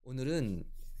오늘은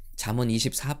잠언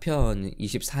 24편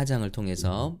 24장을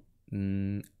통해서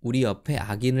우리 옆에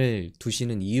악인을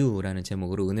두시는 이유라는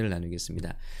제목으로 은혜를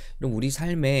나누겠습니다. 그럼 우리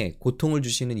삶에 고통을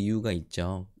주시는 이유가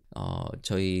있죠.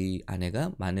 저희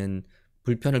아내가 많은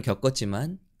불편을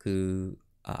겪었지만 그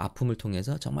아픔을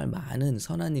통해서 정말 많은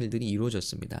선한 일들이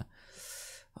이루어졌습니다.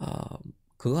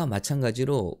 그거와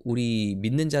마찬가지로 우리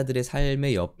믿는 자들의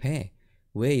삶의 옆에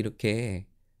왜 이렇게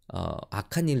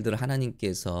악한 일들을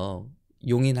하나님께서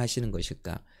용인하시는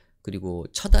것일까? 그리고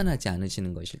처단하지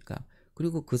않으시는 것일까?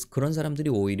 그리고 그런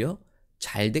사람들이 오히려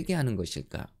잘 되게 하는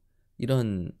것일까?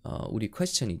 이런 우리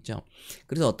퀘스천이 있죠.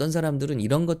 그래서 어떤 사람들은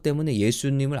이런 것 때문에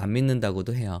예수님을 안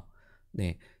믿는다고도 해요.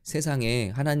 네, 세상에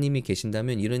하나님이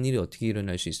계신다면 이런 일이 어떻게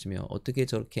일어날 수 있으며 어떻게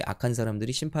저렇게 악한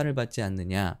사람들이 심판을 받지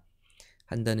않느냐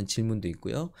한다는 질문도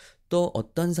있고요. 또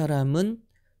어떤 사람은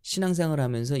신앙생활을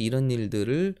하면서 이런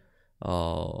일들을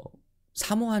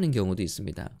사모하는 경우도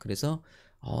있습니다. 그래서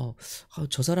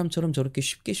저 사람처럼 저렇게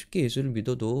쉽게 예수를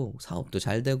믿어도 사업도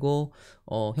잘 되고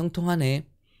형통하네.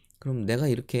 그럼 내가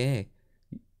이렇게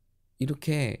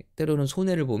때로는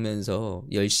손해를 보면서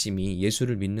열심히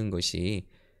예수를 믿는 것이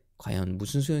과연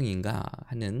무슨 소용인가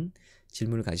하는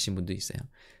질문을 가지신 분도 있어요.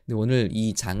 근데 오늘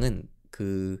이 장은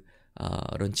그런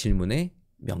질문에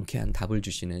명쾌한 답을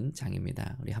주시는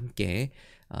장입니다. 우리 함께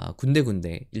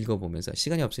군데군데 읽어보면서,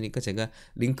 시간이 없으니까 제가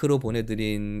링크로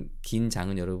보내드린 긴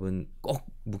장은 여러분 꼭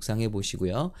묵상해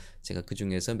보시고요. 제가 그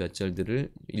중에서 몇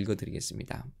절들을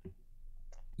읽어드리겠습니다.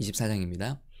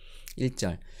 24장입니다.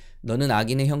 1절. 너는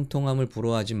악인의 형통함을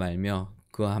부러워하지 말며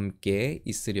그와 함께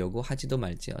있으려고 하지도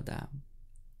말지어다.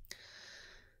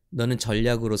 너는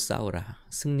전략으로 싸우라.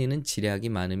 승리는 지략이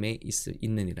많음에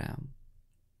있느니라.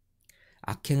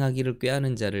 악행하기를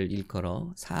꾀하는 자를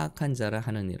일컬어 사악한 자라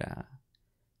하느니라.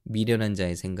 미련한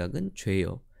자의 생각은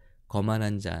죄요.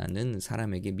 거만한 자는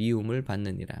사람에게 미움을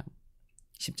받느니라.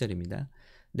 10절입니다.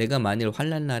 내가 만일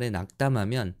환난 날에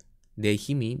낙담하면 내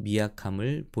힘이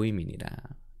미약함을 보임이니라.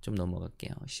 좀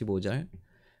넘어갈게요. 15절.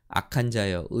 악한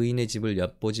자여 의인의 집을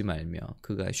엿보지 말며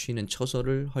그가 쉬는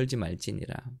처소를 헐지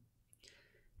말지니라.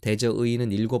 대저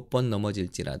의인은 7번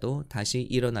넘어질지라도 다시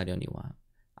일어나려니와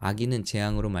악인은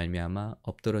재앙으로 말미암아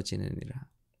엎드러지느니라.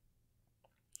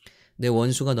 내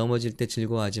원수가 넘어질 때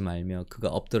즐거워하지 말며 그가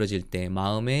엎드러질 때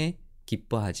마음에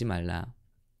기뻐하지 말라.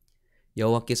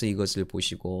 여호와께서 이것을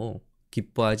보시고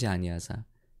기뻐하지 아니하사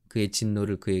그의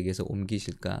진노를 그에게서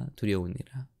옮기실까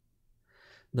두려우니라.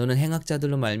 너는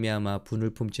행악자들로 말미암아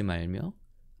분을 품지 말며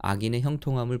악인의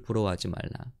형통함을 부러워하지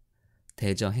말라.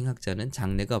 대저 행악자는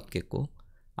장래가 없겠고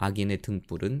악인의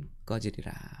등불은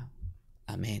꺼지리라.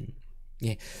 아멘.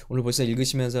 예, 오늘 벌써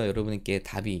읽으시면서 여러분께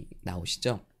답이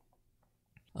나오시죠?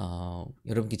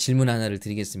 여러분께 질문 하나를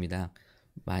드리겠습니다.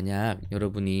 만약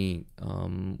여러분이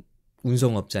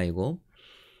운송업자이고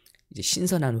이제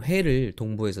신선한 회를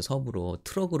동부에서 서부로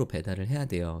트럭으로 배달을 해야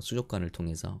돼요. 수족관을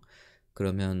통해서.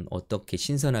 그러면 어떻게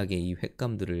신선하게 이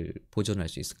횟감들을 보존할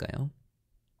수 있을까요?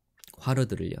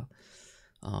 화로들을요.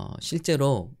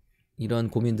 실제로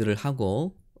이런 고민들을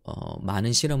하고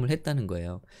많은 실험을 했다는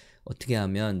거예요. 어떻게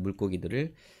하면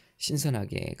물고기들을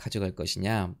신선하게 가져갈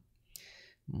것이냐,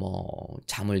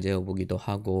 잠을 재워보기도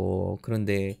하고,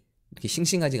 그런데 이렇게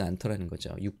싱싱하지가 않더라는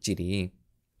거죠. 육질이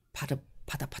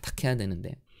파닥파닥해야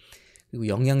되는데. 그리고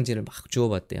영양제를 막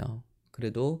주워봤대요.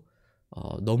 그래도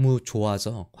너무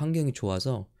좋아서, 환경이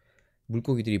좋아서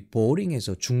물고기들이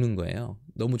보링해서 죽는 거예요.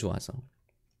 너무 좋아서.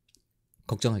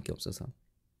 걱정할 게 없어서.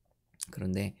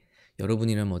 그런데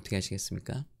여러분이라면 어떻게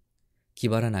하시겠습니까?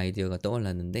 기발한 아이디어가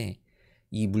떠올랐는데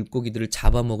이 물고기들을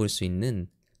잡아먹을 수 있는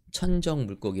천적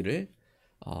물고기를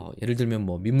예를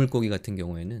들면 민물고기 같은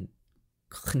경우에는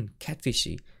큰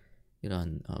캣피쉬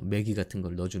이런 메기 같은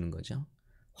걸 넣어주는 거죠.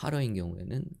 화로인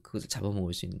경우에는 그것을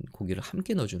잡아먹을 수 있는 고기를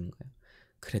함께 넣어주는 거예요.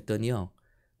 그랬더니요,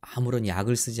 아무런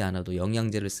약을 쓰지 않아도,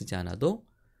 영양제를 쓰지 않아도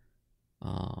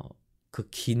그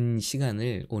긴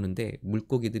시간을 오는데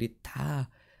물고기들이 다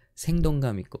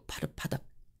생동감 있고 파릇파닥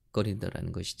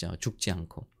거린다라는 것이죠. 죽지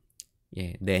않고.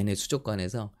 예, 내내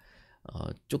수족관에서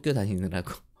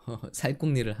쫓겨다니느라고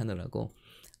살궁리를 하느라고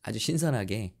아주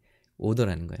신선하게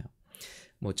오더라는 거예요.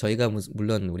 저희가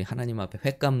물론 우리 하나님 앞에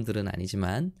횟감들은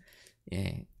아니지만,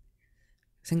 예,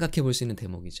 생각해 볼 수 있는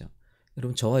대목이죠.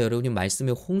 여러분, 저와 여러분이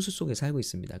말씀의 홍수 속에 살고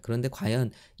있습니다. 그런데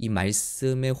과연 이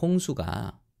말씀의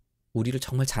홍수가 우리를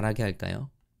정말 자라게 할까요?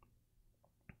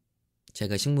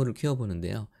 제가 식물을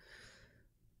키워보는데요.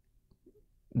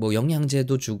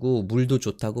 영양제도 주고 물도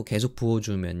좋다고 계속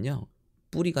부어주면요,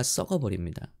 뿌리가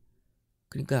썩어버립니다.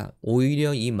 그러니까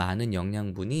오히려 이 많은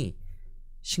영양분이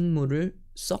식물을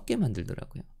썩게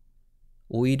만들더라고요.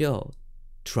 오히려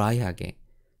드라이하게,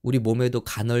 우리 몸에도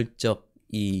간헐적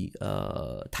이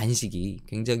단식이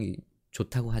굉장히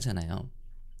좋다고 하잖아요.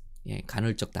 예,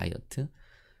 간헐적 다이어트.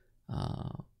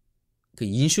 그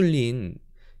인슐린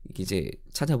이제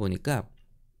찾아보니까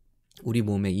우리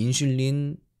몸의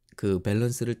인슐린 그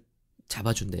밸런스를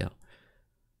잡아준대요.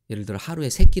 예를 들어 하루에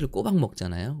 3끼를 꼬박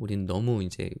먹잖아요. 우리는 너무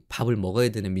이제 밥을 먹어야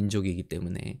되는 민족이기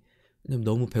때문에. 왜냐면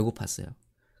너무 배고팠어요.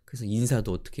 그래서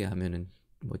인사도 어떻게 하면은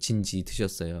뭐 진지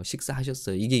드셨어요,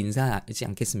 식사하셨어요, 이게 인사하지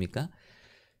않겠습니까?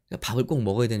 그러니까 밥을 꼭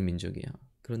먹어야 되는 민족이에요.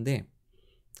 그런데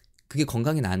그게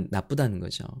건강에 나쁘다는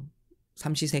거죠.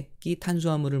 삼시세끼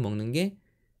탄수화물을 먹는 게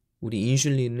우리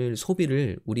인슐린을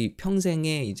소비를 우리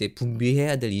평생에 이제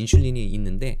분비해야 될 인슐린이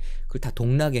있는데 그걸 다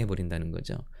동나게 해버린다는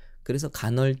거죠. 그래서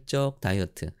간헐적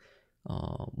다이어트,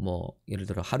 뭐 예를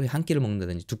들어 하루에 한 끼를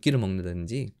먹는다든지 2끼를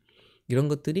먹는다든지 이런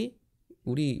것들이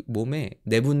우리 몸의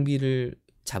내분비를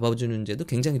잡아주는 데도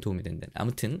굉장히 도움이 된다.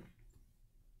 아무튼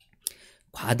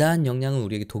과다한 영양은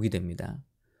우리에게 독이 됩니다.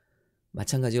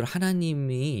 마찬가지로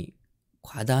하나님이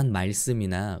과다한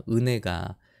말씀이나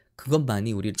은혜가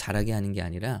그것만이 우리를 자라게 하는 게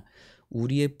아니라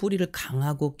우리의 뿌리를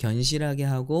강하고 견실하게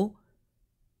하고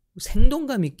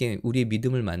생동감 있게 우리의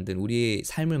믿음을 만드는, 우리의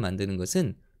삶을 만드는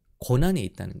것은 고난에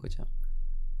있다는 거죠.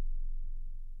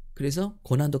 그래서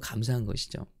고난도 감사한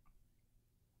것이죠.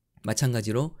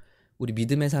 마찬가지로 우리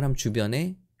믿음의 사람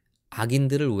주변에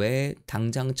악인들을 왜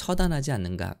당장 처단하지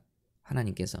않는가?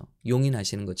 하나님께서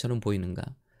용인하시는 것처럼 보이는가?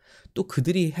 또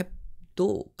그들이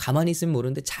또 가만히 있으면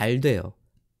모르는데 잘 돼요.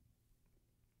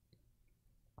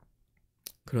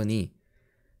 그러니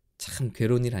참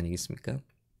괴로운 일 아니겠습니까?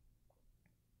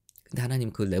 근데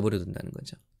하나님은 그걸 내버려 둔다는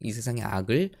거죠. 이 세상의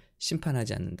악을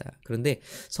심판하지 않는다. 그런데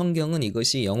성경은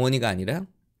이것이 영원히가 아니라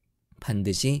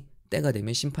반드시 때가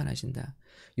되면 심판하신다.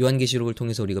 요한계시록을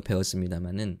통해서 우리가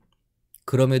배웠습니다마는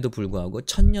그럼에도 불구하고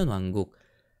천년왕국,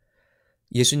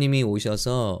 예수님이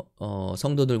오셔서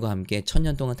성도들과 함께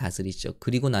 1000년 동안 다스리시죠.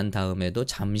 그리고 난 다음에도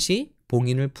잠시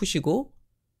봉인을 푸시고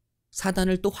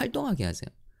사단을 또 활동하게 하세요.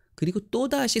 그리고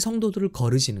또다시 성도들을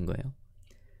거르시는 거예요.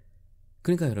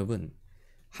 그러니까 여러분,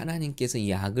 하나님께서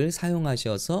이 악을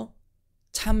사용하셔서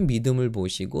참 믿음을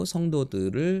보시고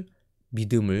성도들을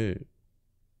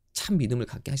참 믿음을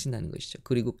갖게 하신다는 것이죠.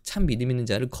 그리고 참 믿음 있는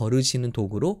자를 거르시는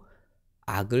도구로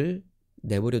악을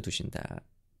내버려 두신다.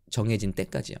 정해진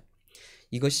때까지요.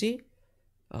 이것이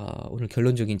오늘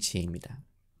결론적인 지혜입니다.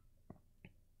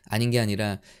 아닌 게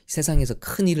아니라 세상에서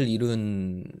큰 일을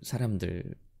이룬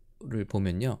사람들을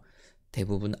보면요,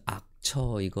 대부분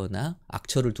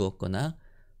악처를 두었거나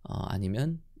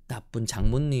아니면 나쁜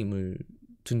장모님을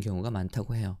둔 경우가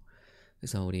많다고 해요.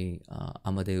 그래서 우리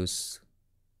아마데우스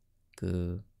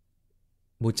그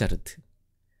모차르트,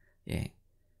 예,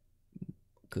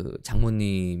 그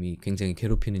장모님이 굉장히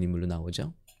괴롭히는 인물로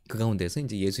나오죠. 그 가운데서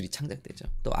이제 예술이 창작되죠.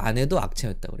 또 아내도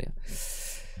악체였다고 그래요.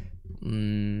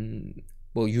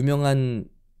 뭐 유명한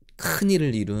큰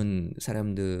일을 이룬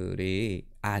사람들의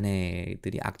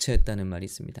아내들이 악처였다는 말이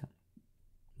있습니다.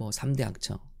 뭐 3대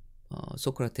악처,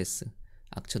 소크라테스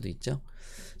악처도 있죠.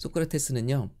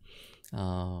 소크라테스는요,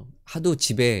 하도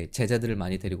집에 제자들을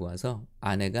많이 데리고 와서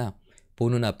아내가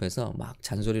보는 앞에서 막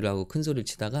잔소리를 하고 큰 소리를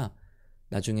치다가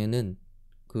나중에는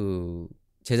그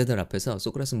제자들 앞에서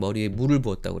소크라테스 머리에 물을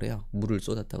부었다고 그래요. 물을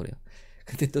쏟았다고 그래요.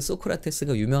 근데 또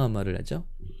소크라테스가 유명한 말을 하죠.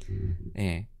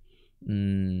 예,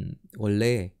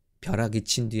 원래 벼락이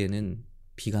친 뒤에는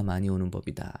비가 많이 오는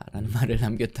법이다 라는 말을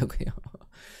남겼다고 해요.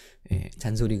 예,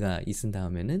 잔소리가 있은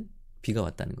다음에는 비가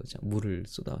왔다는 거죠. 물을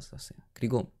쏟아왔었어요.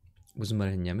 그리고 무슨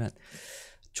말을 했냐면,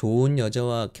 좋은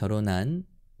여자와 결혼한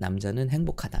남자는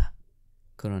행복하다.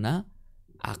 그러나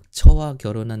악처와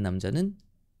결혼한 남자는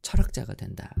철학자가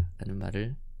된다라는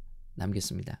말을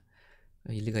남겼습니다.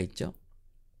 일리가 있죠?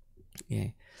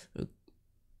 예.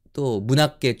 또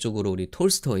문학계 쪽으로 우리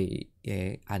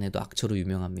톨스토이의 아내도 악처로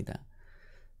유명합니다.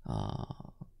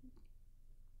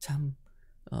 참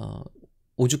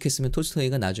오죽했으면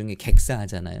톨스토이가 나중에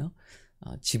객사하잖아요.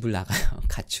 집을 나가요.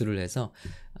 가출을 해서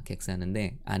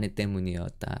객사하는데 아내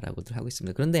때문이었다라고들 하고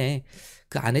있습니다. 그런데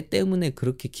그 아내 때문에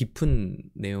그렇게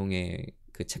깊은 내용의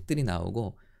그 책들이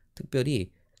나오고,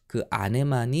 특별히 그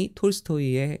아내만이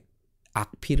톨스토이의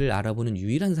악필을 알아보는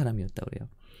유일한 사람이었다고 그래요.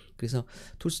 그래서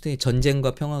톨스토이의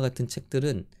전쟁과 평화 같은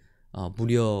책들은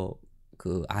무려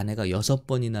그 아내가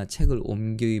 6번이나 책을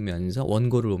옮기면서,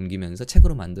 원고를 옮기면서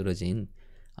책으로 만들어진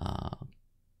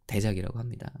대작이라고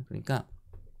합니다. 그러니까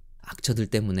악처들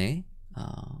때문에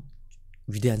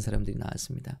위대한 사람들이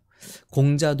나왔습니다.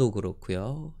 공자도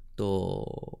그렇고요. 또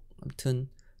아무튼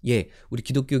우리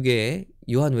기독교계의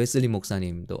요한 웨슬리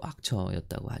목사님도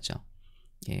악처였다고 하죠.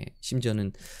 예,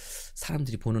 심지어는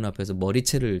사람들이 보는 앞에서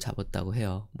머리채를 잡았다고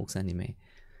해요, 목사님의.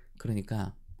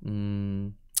 그러니까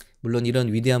물론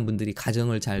이런 위대한 분들이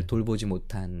가정을 잘 돌보지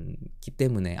못했기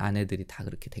때문에 아내들이 다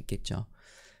그렇게 됐겠죠.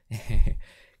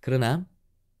 그러나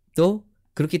또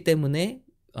그렇기 때문에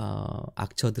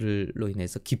악처들로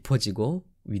인해서 깊어지고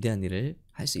위대한 일을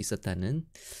할 수 있었다는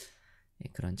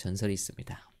그런 전설이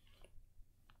있습니다.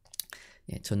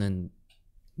 저는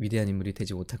위대한 인물이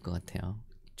되지 못할 것 같아요.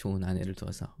 좋은 아내를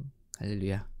두어서.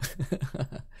 할렐루야.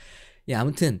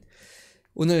 아무튼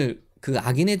오늘 그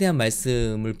악인에 대한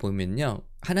말씀을 보면요,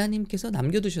 하나님께서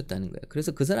남겨두셨다는 거예요.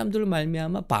 그래서 그 사람들을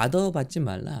말미암아 받지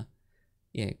말라.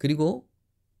 그리고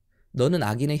너는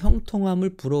악인의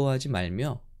형통함을 부러워하지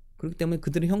말며, 그렇기 때문에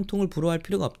그들의 형통을 부러워할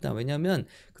필요가 없다. 왜냐하면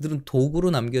그들은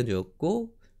도구로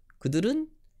남겨졌고 그들은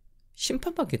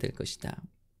심판받게 될 것이다.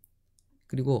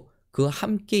 그리고 그와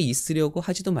함께 있으려고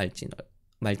하지도 말지어다.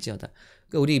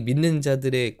 그러니까 우리 믿는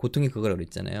자들의 고통이 그거라고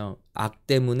그랬잖아요. 악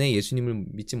때문에 예수님을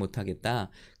믿지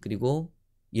못하겠다. 그리고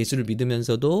예수를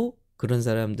믿으면서도 그런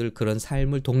사람들, 그런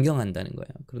삶을 동경한다는 거예요.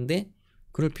 그런데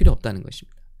그럴 필요 없다는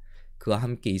것입니다. 그와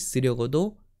함께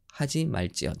있으려고도 하지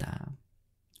말지어다.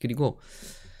 그리고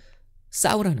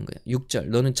싸우라는 거예요. 6절,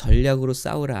 너는 전략으로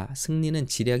싸우라. 승리는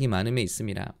지략이 많음에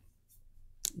있음이라.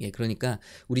 그러니까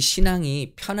우리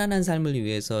신앙이 편안한 삶을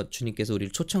위해서 주님께서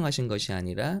우리를 초청하신 것이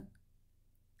아니라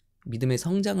믿음의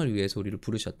성장을 위해서 우리를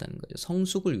부르셨다는 거죠.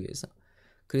 성숙을 위해서.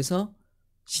 그래서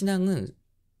신앙은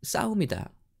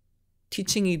싸움이다.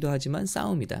 티칭이기도 하지만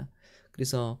싸움이다.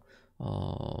 그래서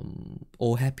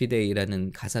Oh Happy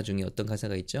Day라는 가사 중에 어떤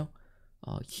가사가 있죠?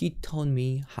 He told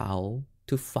me how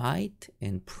to fight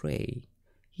and pray.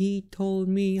 He told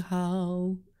me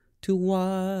how to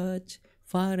watch,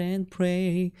 fight and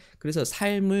pray. 그래서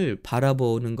삶을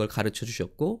바라보는 걸 가르쳐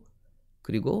주셨고,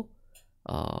 그리고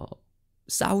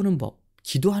싸우는 법,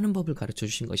 기도하는 법을 가르쳐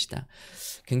주신 것이다.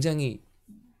 굉장히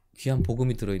귀한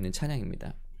복음이 들어있는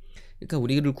찬양입니다. 그러니까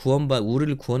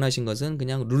우리를 구원하신 것은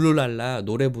그냥 룰루랄라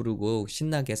노래 부르고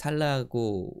신나게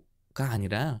살라고가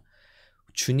아니라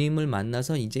주님을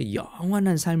만나서 이제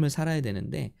영원한 삶을 살아야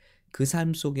되는데, 그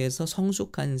삶 속에서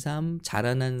성숙한 삶,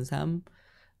 자라난 삶,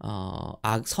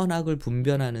 선악을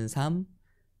분별하는 삶,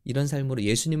 이런 삶으로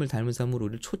예수님을 닮은 삶으로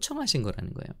우리를 초청하신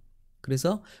거라는 거예요.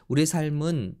 그래서 우리의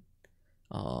삶은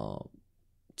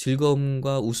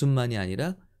즐거움과 웃음만이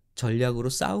아니라 전략으로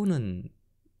싸우는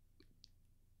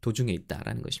도중에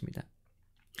있다라는 것입니다.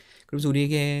 그래서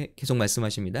우리에게 계속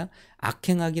말씀하십니다.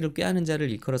 악행하기를 꾀하는 자를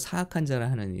일컬어 사악한 자라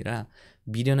하느니라.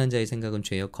 미련한 자의 생각은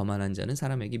죄여 거만한 자는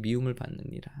사람에게 미움을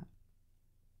받느니라.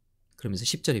 그러면서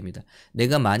 10절입니다.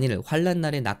 내가 만일 환난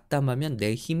날에 낙담하면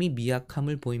내 힘이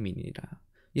미약함을 보임이니라.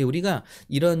 우리가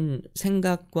이런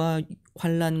생각과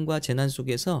환난과 재난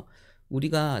속에서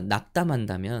우리가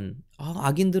낙담한다면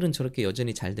악인들은 저렇게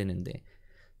여전히 잘 되는데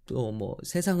또 뭐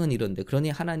세상은 이런데 그러니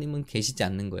하나님은 계시지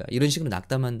않는 거야. 이런 식으로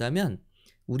낙담한다면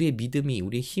우리의 믿음이,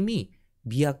 우리의 힘이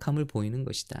미약함을 보이는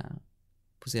것이다.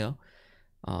 보세요.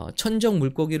 천적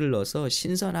물고기를 넣어서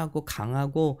신선하고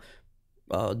강하고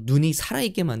눈이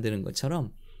살아있게 만드는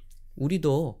것처럼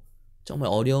우리도 정말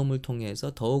어려움을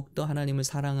통해서 더욱더 하나님을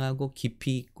사랑하고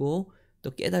깊이 있고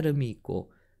또 깨달음이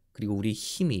있고, 그리고 우리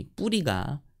힘이,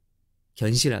 뿌리가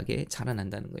견실하게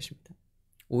자라난다는 것입니다.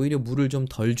 오히려 물을 좀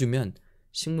덜 주면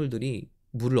식물들이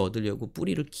물을 얻으려고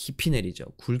뿌리를 깊이 내리죠.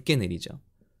 굵게 내리죠.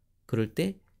 그럴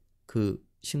때 그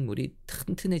식물이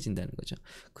튼튼해진다는 거죠.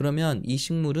 그러면 이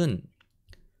식물은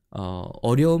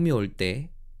어려움이 올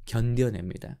때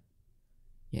견뎌냅니다.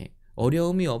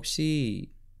 어려움이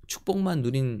없이 축복만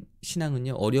누린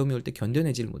신앙은요, 어려움이 올 때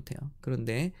견뎌내질 못해요.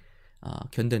 그런데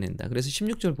견뎌낸다. 그래서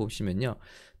 16절 보시면요,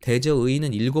 대저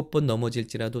의인은 7번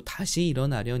넘어질지라도 다시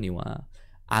일어나려니와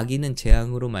악인은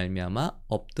재앙으로 말미암아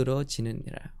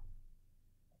엎드러지느니라.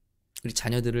 우리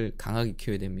자녀들을 강하게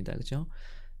키워야 됩니다. 그죠?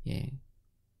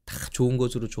 다 좋은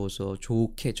것으로 줘서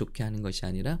좋게 하는 것이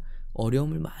아니라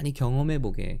어려움을 많이 경험해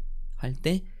보게 할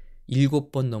때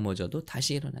 7번 넘어져도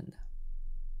다시 일어난다.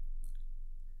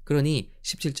 그러니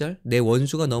 17절, 내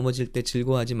원수가 넘어질 때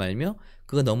즐거워하지 말며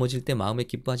그가 넘어질 때 마음에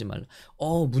기뻐하지 말라.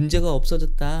 문제가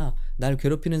없어졌다. 날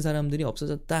괴롭히는 사람들이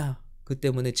없어졌다. 그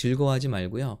때문에 즐거워하지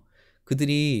말고요.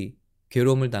 그들이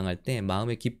괴로움을 당할 때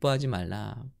마음에 기뻐하지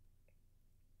말라.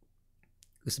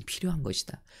 그것은 필요한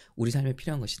것이다. 우리 삶에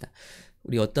필요한 것이다.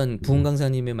 우리 어떤 부흥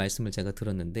강사님의 말씀을 제가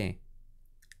들었는데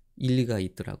일리가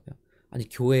있더라고요. 아니,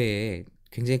 교회에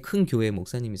굉장히 큰 교회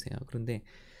목사님이세요. 그런데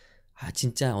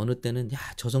진짜 어느 때는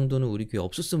저 정도는 우리 교회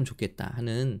없었으면 좋겠다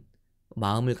하는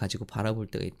마음을 가지고 바라볼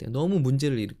때가 있대요. 너무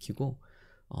문제를 일으키고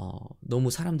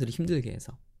너무 사람들을 힘들게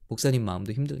해서 목사님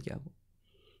마음도 힘들게 하고.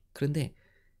 그런데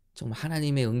정말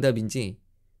하나님의 응답인지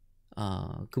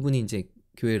그분이 이제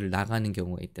교회를 나가는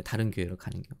경우가 있대. 다른 교회로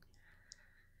가는 경우.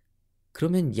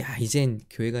 그러면 야 이젠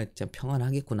교회가 진짜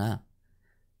평안하겠구나.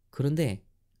 그런데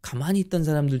가만히 있던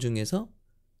사람들 중에서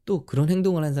또 그런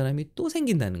행동을 한 사람이 또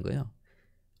생긴다는 거예요.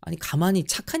 아니 가만히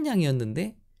착한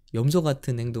양이었는데 염소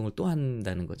같은 행동을 또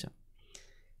한다는 거죠.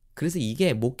 그래서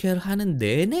이게 목회를 하는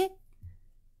내내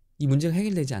이 문제가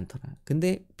해결되지 않더라.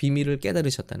 근데 비밀을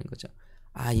깨달으셨다는 거죠.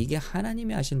 아, 이게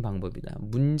하나님이 하신 방법이다.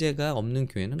 문제가 없는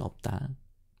교회는 없다.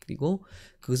 그리고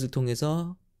그것을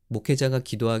통해서 목회자가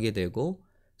기도하게 되고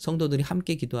성도들이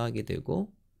함께 기도하게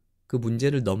되고 그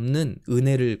문제를 넘는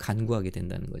은혜를 간구하게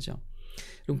된다는 거죠.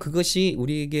 그럼 그것이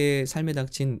우리에게 삶에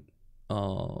닥친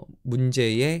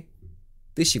문제의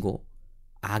뜻이고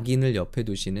악인을 옆에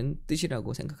두시는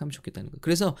뜻이라고 생각하면 좋겠다는 거예요.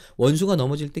 그래서 원수가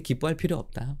넘어질 때 기뻐할 필요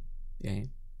없다. 예.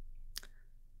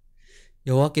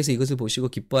 여호와께서 이것을 보시고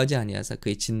기뻐하지 아니하사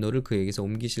그의 진노를 그에게서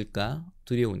옮기실까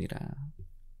두려우니라.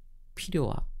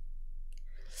 필요와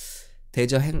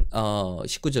대저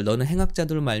 19절 너는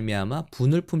행악자들을 말미암아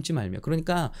분을 품지 말며.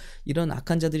 그러니까 이런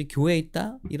악한 자들이 교회에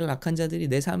있다, 이런 악한 자들이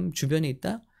내 삶 주변에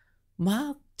있다,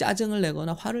 막 짜증을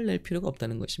내거나 화를 낼 필요가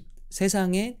없다는 것입니다.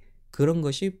 세상에 그런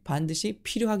것이 반드시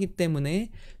필요하기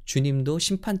때문에 주님도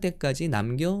심판 때까지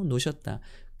남겨놓으셨다.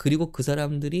 그리고 그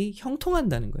사람들이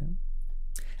형통한다는 거예요.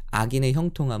 악인의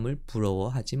형통함을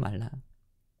부러워하지 말라.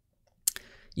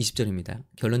 20절입니다.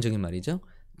 결론적인 말이죠.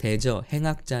 대저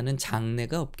행악자는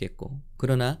장래가 없겠고.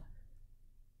 그러나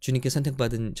주님께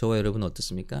선택받은 저와 여러분은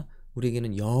어떻습니까?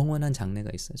 우리에게는 영원한 장래가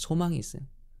있어요. 소망이 있어요.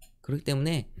 그렇기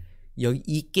때문에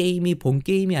이 게임이 본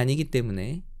게임이 아니기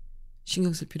때문에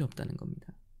신경 쓸 필요 없다는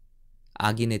겁니다.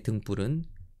 악인의 등불은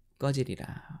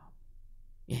꺼지리라.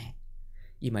 예,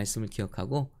 이 말씀을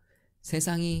기억하고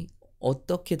세상이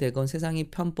어떻게 되건 세상이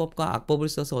편법과 악법을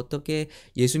써서 어떻게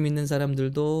예수 믿는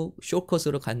사람들도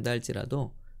숏컷으로 간다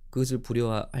할지라도 그것을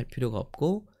두려워할 필요가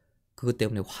없고 그것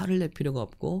때문에 화를 낼 필요가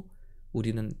없고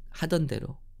우리는 하던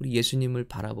대로 우리 예수님을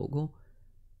바라보고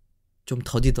좀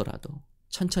더디더라도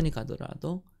천천히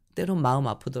가더라도 때론 마음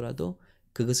아프더라도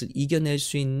그것을 이겨낼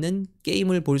수 있는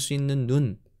게임을 볼 수 있는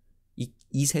눈,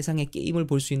 이 세상의 게임을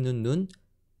볼 수 있는 눈,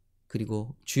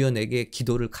 그리고 주여 내게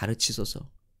기도를 가르치소서.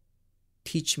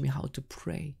 Teach me how to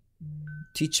pray.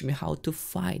 Teach me how to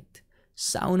fight.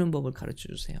 싸우는 법을 가르쳐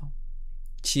주세요.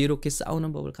 지혜롭게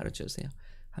싸우는 법을 가르쳐 주세요.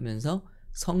 하면서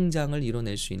성장을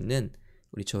이뤄낼 수 있는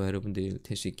우리 저와 여러분들이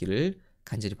될 수 있기를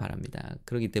간절히 바랍니다.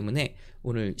 그렇기 때문에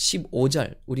오늘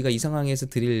 15절 우리가 이 상황에서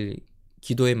드릴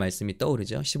기도의 말씀이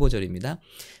떠오르죠. 15절입니다.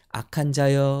 악한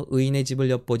자여 의인의 집을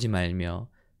엿보지 말며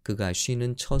그가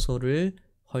쉬는 처소를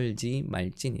헐지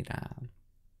말지니라.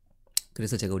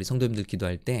 그래서 제가 우리 성도님들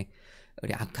기도할 때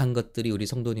우리 악한 것들이 우리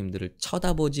성도님들을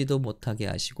쳐다보지도 못하게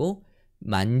하시고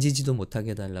만지지도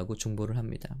못하게 해달라고 중보를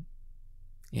합니다.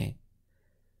 예,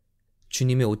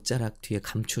 주님의 옷자락 뒤에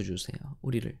감춰주세요.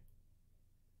 우리를.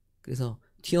 그래서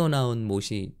튀어나온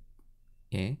못이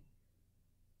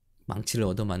망치를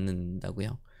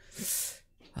얻어맞는다고요.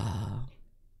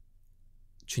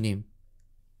 주님,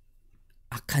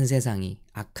 악한 세상이,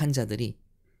 악한 자들이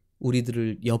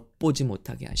우리들을 엿보지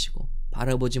못하게 하시고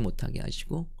바라보지 못하게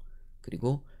하시고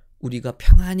그리고 우리가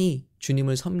평안히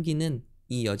주님을 섬기는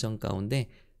이 여정 가운데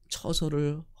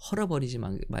처소를 헐어버리지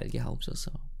말게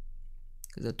하옵소서.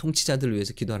 그래서 통치자들을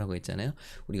위해서 기도하라고 했잖아요.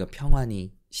 우리가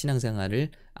평안히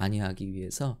신앙생활을 안위하기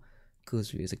위해서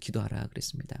그것을 위해서 기도하라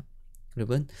그랬습니다.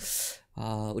 여러분,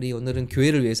 우리 오늘은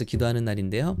교회를 위해서 기도하는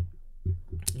날인데요.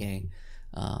 예,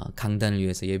 강단을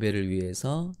위해서, 예배를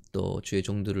위해서, 또 주의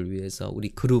종들을 위해서, 우리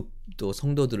그룹 또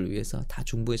성도들을 위해서 다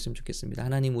중보했으면 좋겠습니다.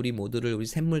 하나님, 우리 모두를, 우리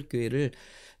샘물교회를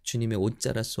주님의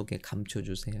옷자락 속에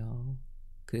감춰주세요.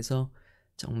 그래서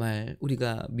정말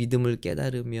우리가 믿음을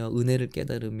깨달으며 은혜를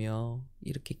깨달으며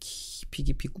이렇게 깊이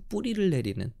뿌리를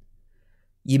내리는,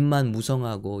 잎만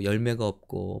무성하고 열매가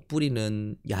없고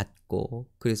뿌리는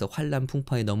얕고 그래서 환난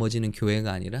풍파에 넘어지는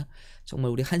교회가 아니라 정말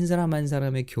우리 한 사람 한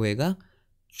사람의 교회가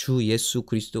주 예수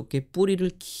그리스도께 뿌리를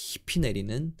깊이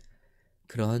내리는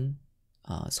그런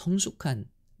성숙한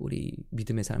우리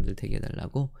믿음의 사람들 되게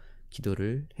해달라고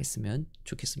기도를 했으면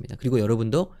좋겠습니다. 그리고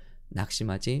여러분도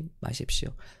낙심하지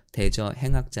마십시오. 대저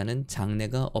행악자는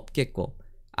장래가 없겠고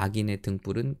악인의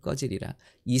등불은 꺼지리라.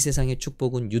 이 세상의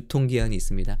축복은 유통기한이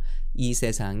있습니다. 이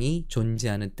세상이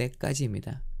존재하는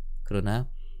때까지입니다. 그러나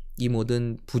이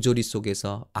모든 부조리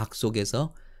속에서, 악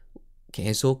속에서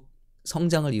계속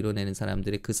성장을 이뤄내는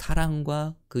사람들의 그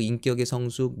사랑과 그 인격의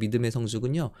성숙, 믿음의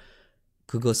성숙은요,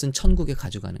 그것은 천국에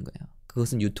가져가는 거예요.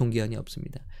 그것은 유통기한이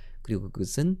없습니다. 그리고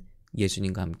그것은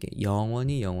예수님과 함께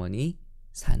영원히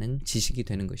사는 지식이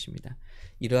되는 것입니다.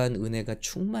 이러한 은혜가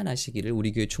충만하시기를,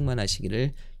 우리 교회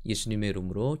충만하시기를 예수님의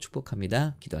이름으로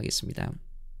축복합니다. 기도하겠습니다.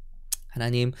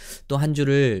 하나님, 또 한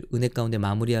주를 은혜 가운데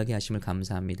마무리하게 하심을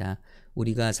감사합니다.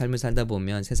 우리가 삶을 살다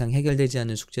보면 세상 해결되지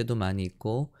않는 숙제도 많이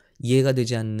있고 이해가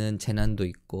되지 않는 재난도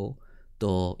있고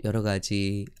또 여러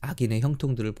가지 악인의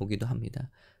형통들을 보기도 합니다.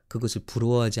 그것을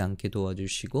부러워하지 않게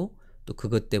도와주시고 또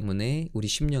그것 때문에 우리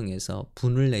심령에서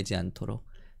분을 내지 않도록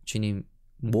주님,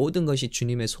 모든 것이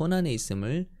주님의 손안에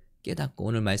있음을 깨닫고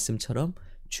오늘 말씀처럼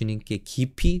주님께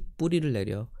깊이 뿌리를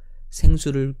내려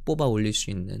생수를 뽑아 올릴 수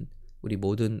있는 우리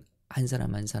모든 한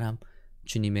사람 한 사람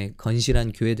주님의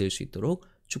건실한 교회 될 수 있도록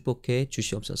축복해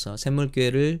주시옵소서.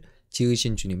 샘물교회를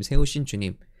지으신 주님, 세우신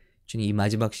주님, 주님 이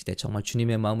마지막 시대 정말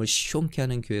주님의 마음을 시원케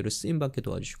하는 교회로 쓰임받게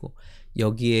도와주시고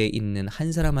여기에 있는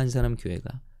한 사람 한 사람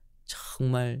교회가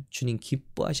정말 주님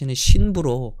기뻐하시는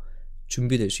신부로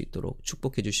준비될 수 있도록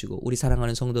축복해 주시고 우리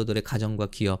사랑하는 성도들의 가정과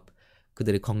기업,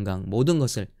 그들의 건강 모든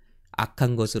것을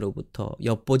악한 것으로부터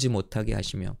엿보지 못하게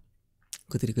하시며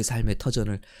그들이 그 삶의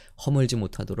터전을 허물지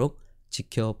못하도록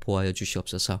지켜보아여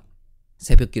주시옵소서.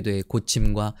 새벽 기도에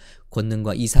고침과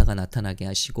권능과 이사가 나타나게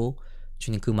하시고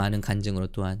주님 그 많은 간증으로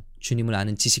또한 주님을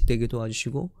아는 지식되게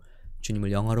도와주시고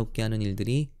주님을 영화롭게 하는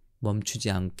일들이 멈추지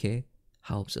않게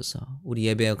하옵소서. 우리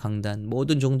예배와 강단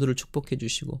모든 종들을 축복해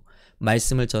주시고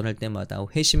말씀을 전할 때마다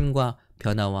회심과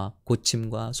변화와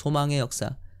고침과 소망의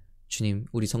역사 주님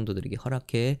우리 성도들에게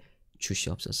허락해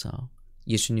주시옵소서.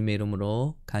 예수님의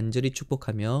이름으로 간절히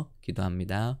축복하며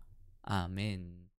기도합니다. 아멘.